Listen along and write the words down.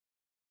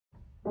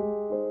こ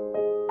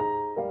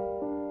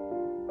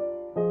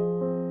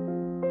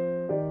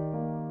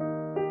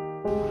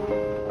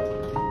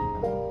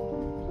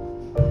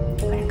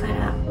れか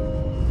ら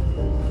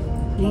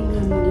念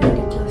願の料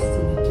理教室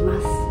に行き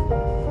ます。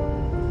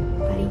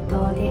バリ島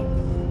で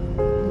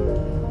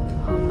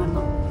本場の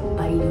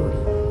バリ料理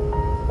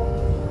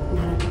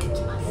習って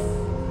きます。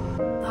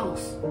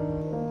Vamos.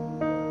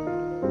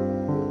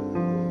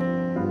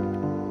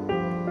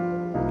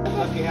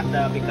 Okay,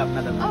 ada pick up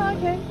na daw. Oh,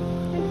 okay.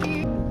 Thank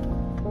you.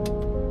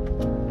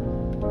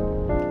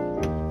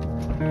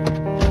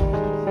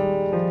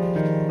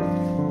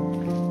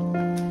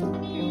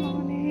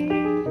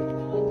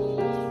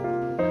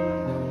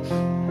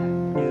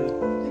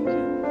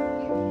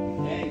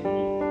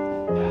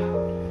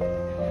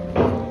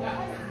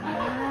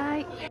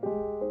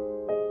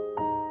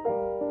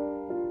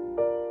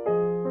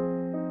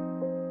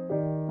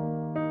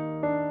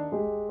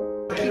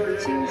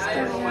 Kitchen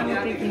style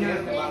的な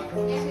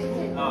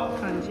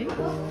感じ。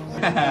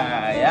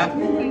Ya.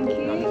 Thank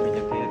you.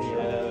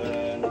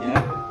 Ya.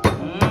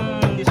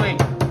 This way,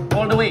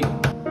 all the way,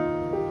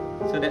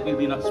 so that will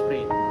be not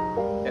spread.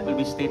 That will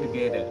be stay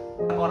together.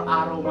 Or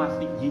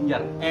aromatic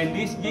ginger, and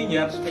this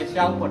ginger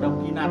special for the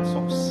peanut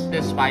sauce.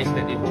 The spice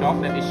that you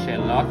chop, that is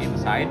shallot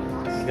inside.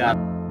 Garlic.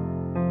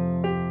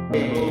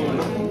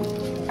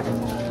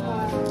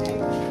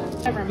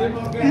 Never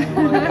mind.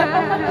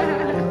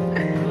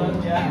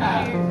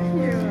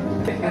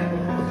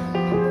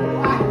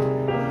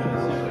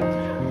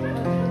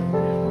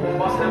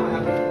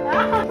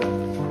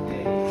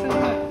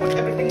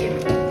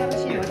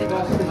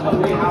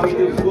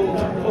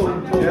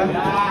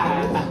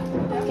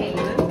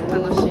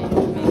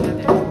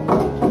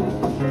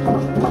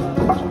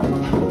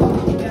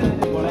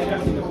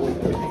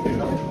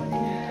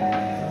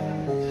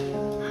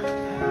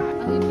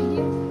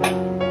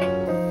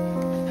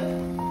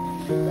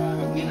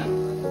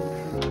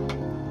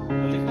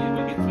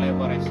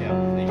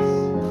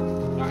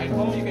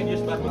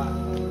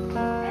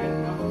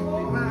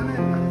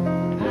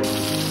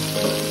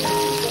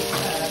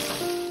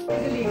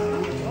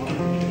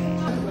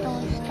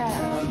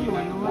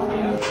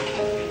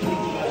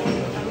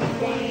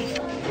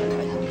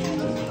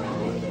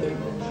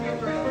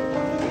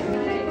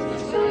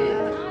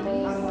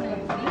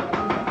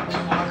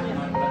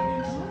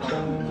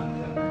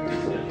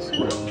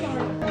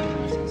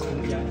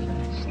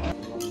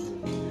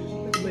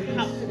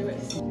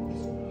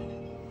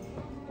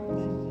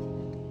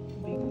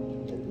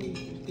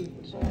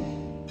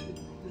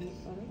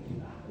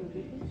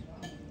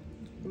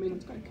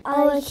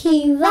おい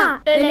しい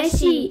は嬉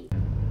しい。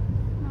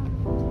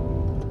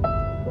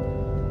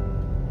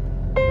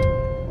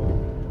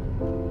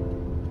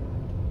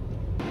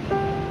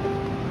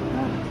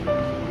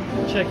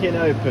Check-in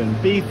open.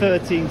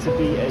 B13 to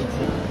B18.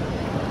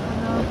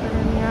 プ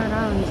レミア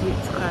ラウンジ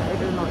使え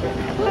るので。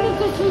何か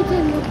ついて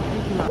んの？レ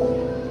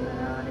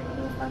ク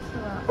パス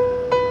はク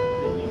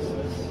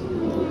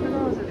ロ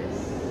ーズです。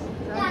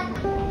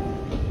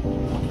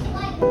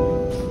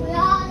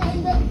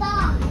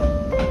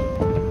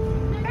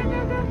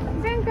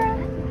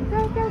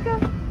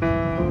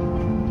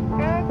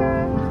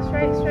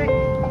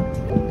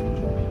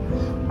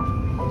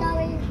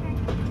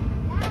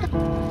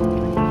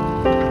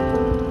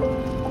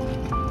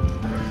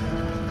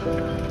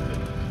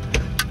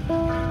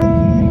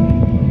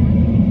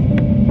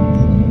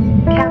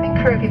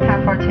Crew,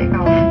 prepare for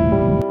takeoff.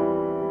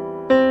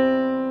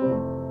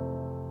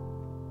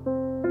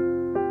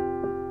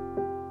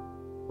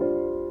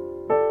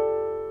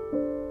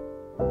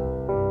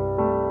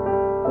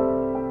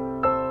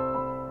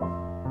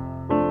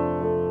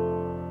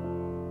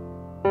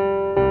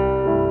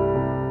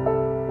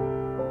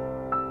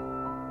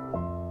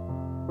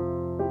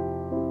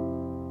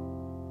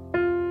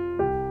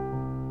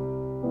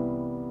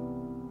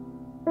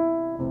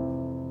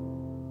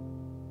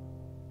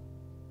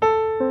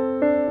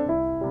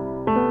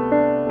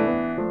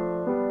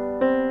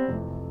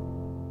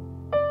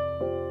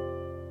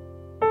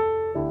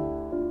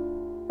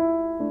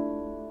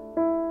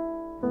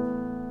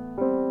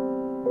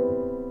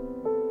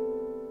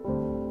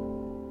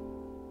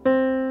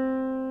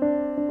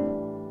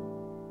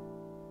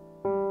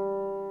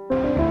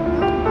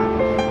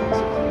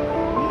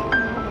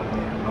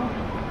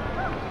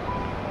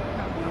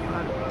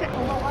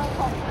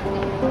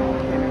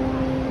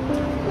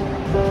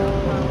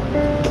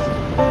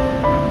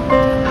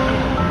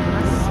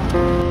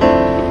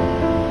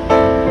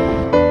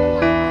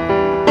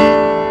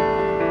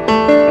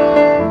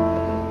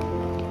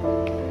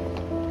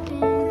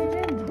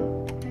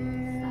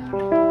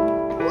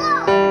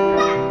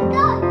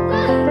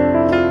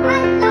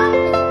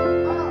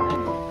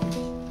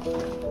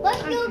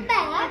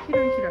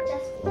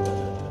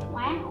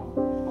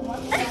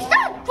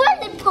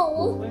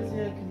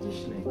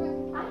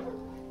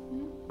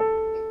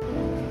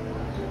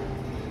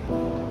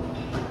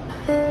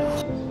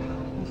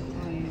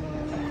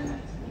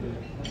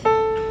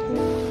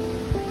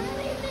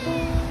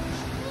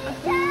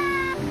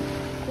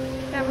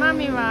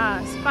 Mommy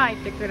はスパ行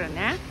ってくる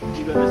ね。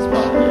You got the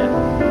spot, yeah.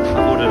 I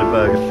ordered a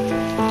burger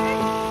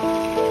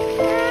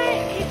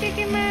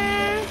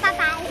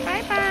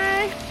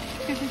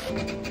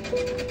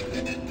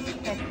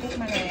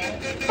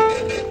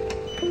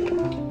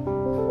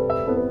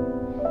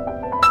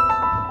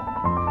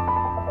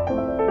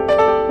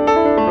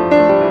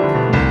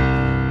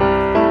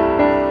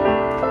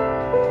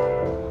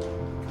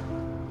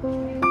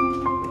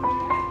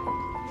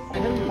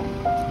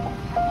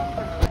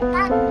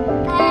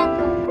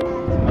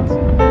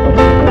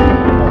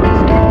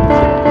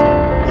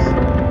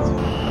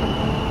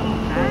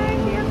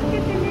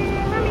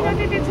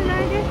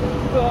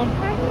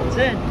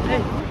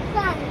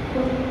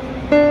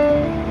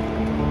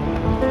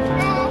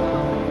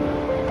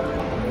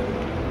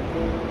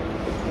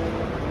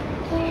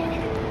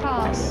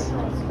ますあ、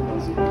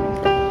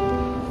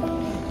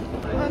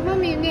マ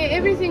ミね、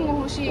everything が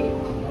欲しい I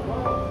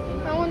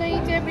wanna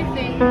eat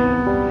everything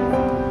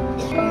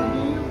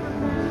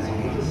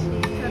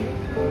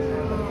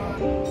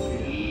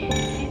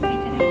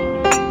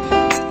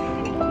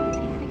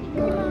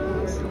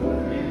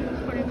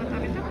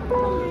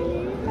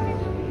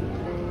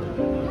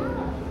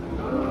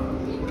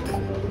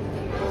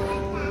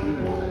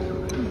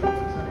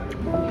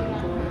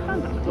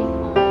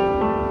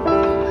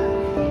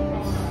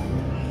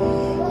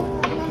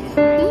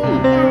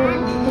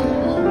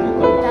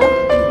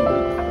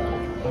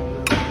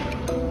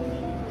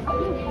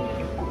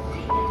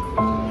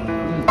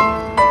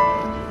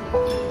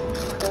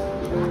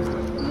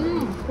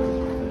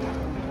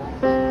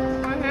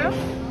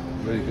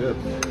Very good.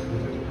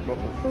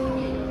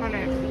 あ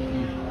れ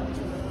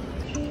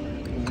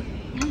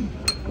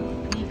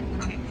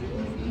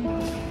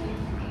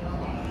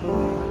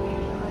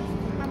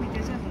マミ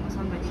デザートの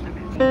サンドイッチ食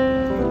べる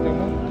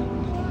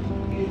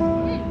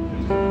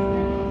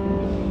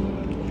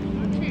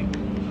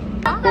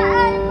But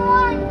I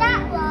want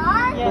that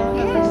one.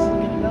 Yes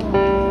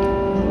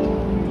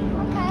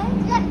Okay,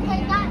 let's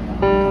take that.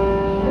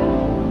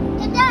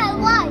 Did that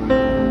one?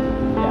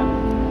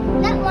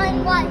 That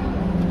one, one.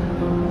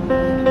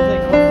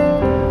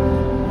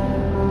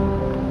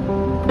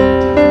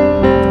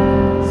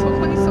 そ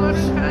こに座るん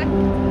かい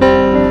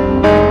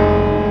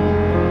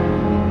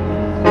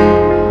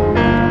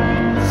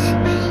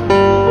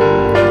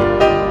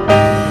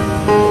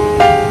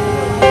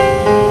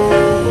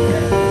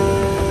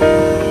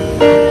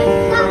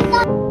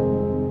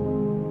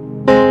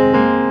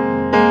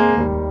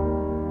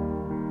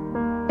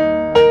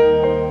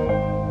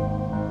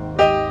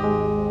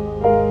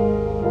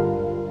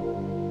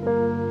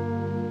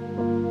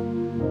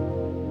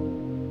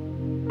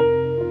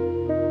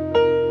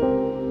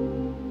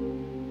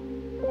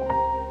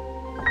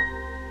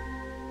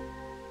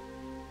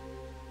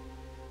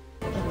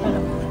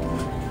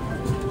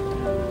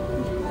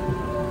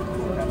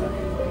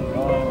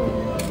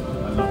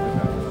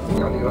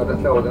يعني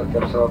غدا وذلك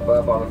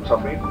بسبب بعض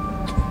المسافرين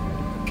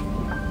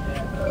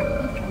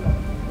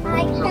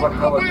سوف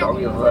نحاول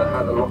تعويض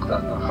هذا الوقت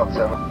أن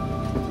أخذت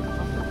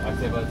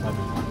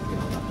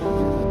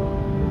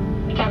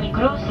Becoming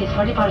close is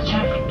for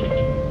departure.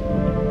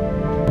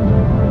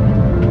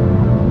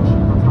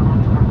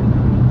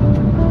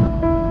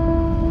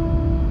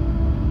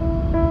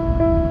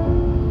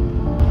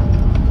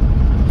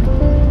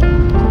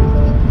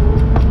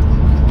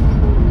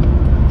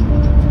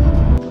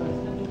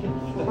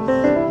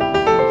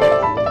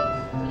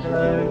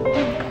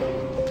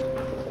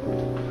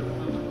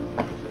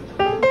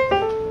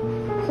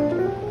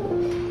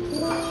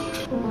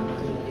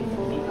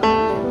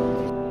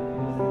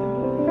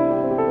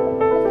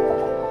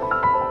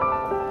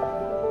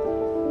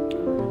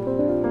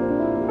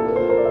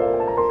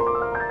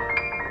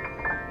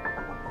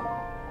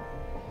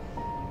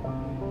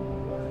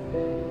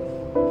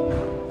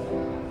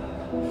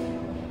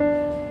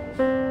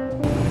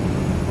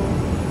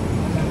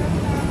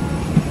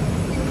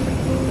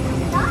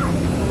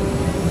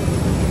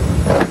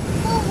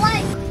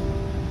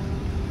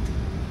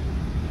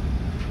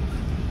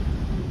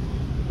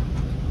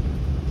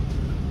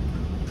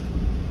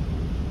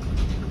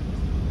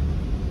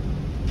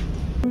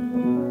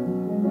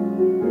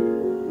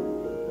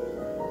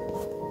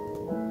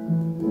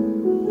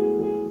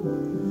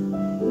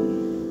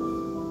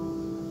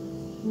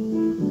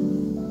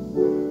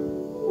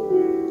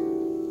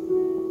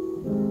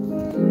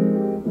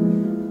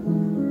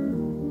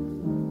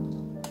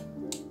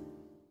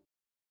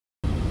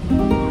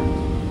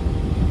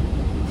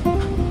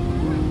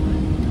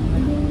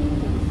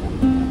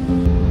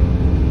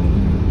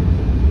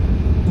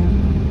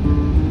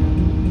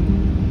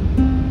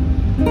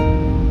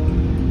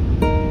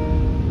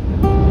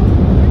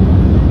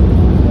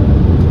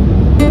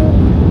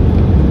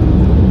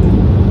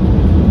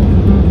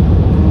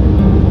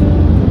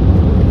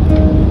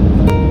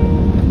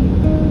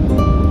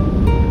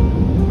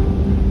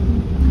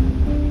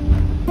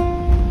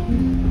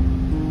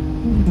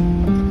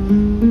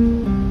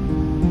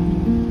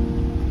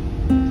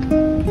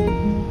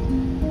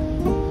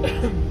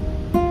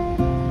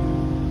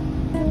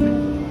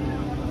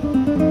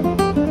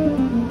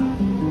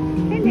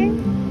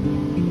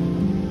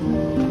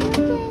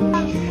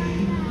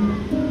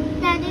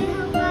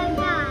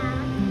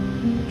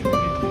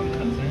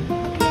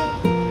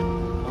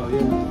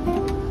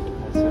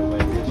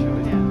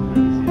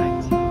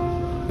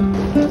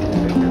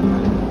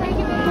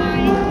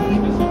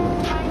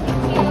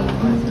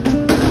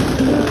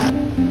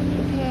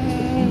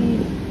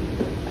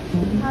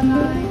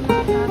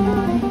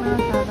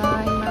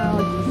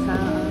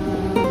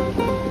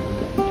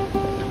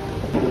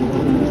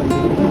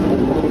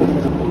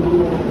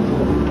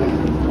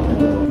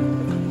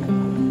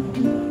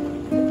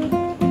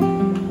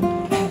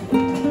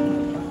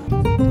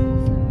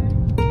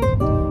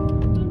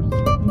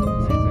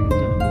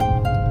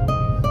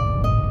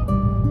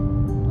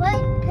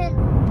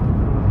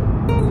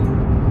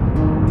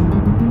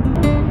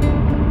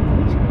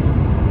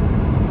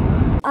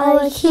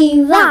 おいし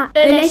いは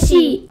嬉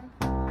しい。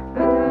た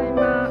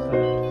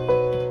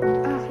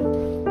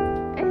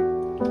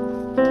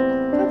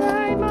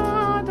だい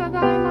ま。た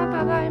だいま、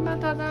ただいま、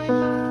ただいま、ただいま。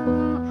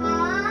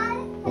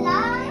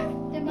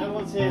No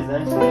one's here,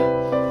 though.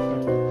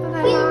 た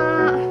だいま。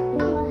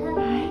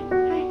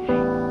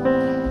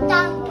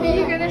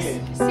You're gonna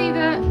see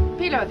the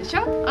pillow でしょ？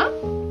あ？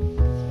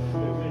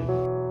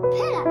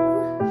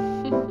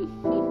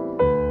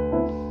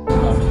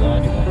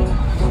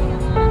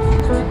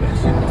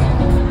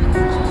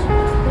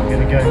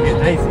 Gonna go and get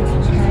Daisy.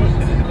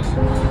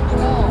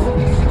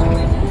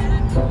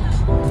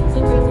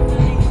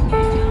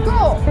 Go!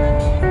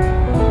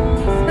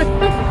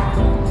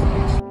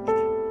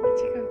 違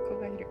う子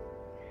がいる。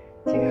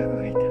違う子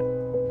がいた。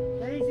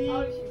Daisy!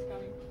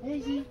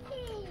 Daisy!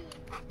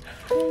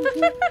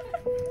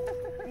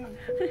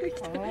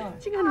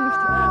 違うのも来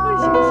た。嬉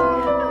しい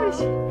嬉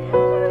しい。嬉しい。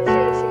嬉しい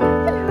嬉しい。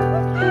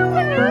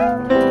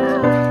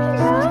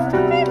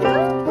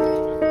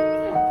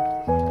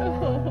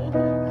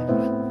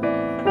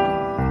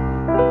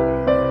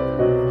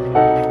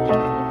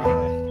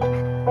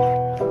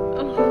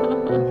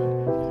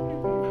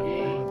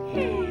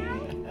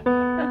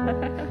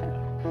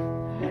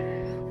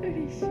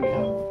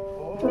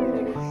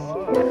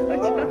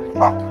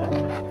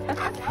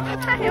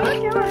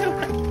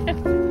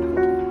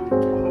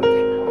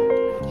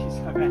She's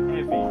so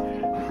heavy.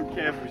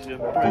 Careful, she'll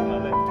break my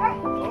leg.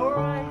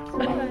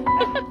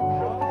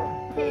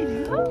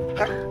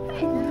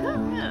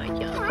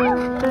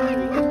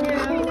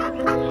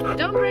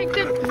 Don't break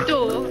the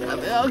door.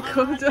 I'll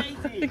go to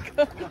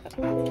go.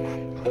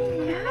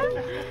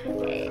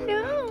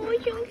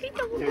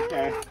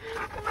 Okay.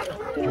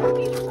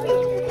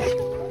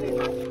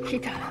 来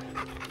た。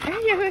大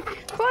丈夫。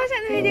壊さ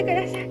ないでくだ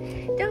さい。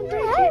Don't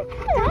break it.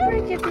 Don't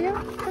break it よ。わ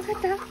かっ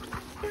た？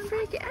 Don't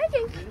break it. あ、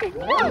来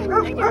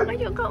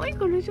た。あ、かわいいか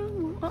らさ。も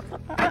う。あ、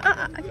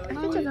開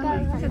けちゃダメ。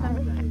開けちゃダメ。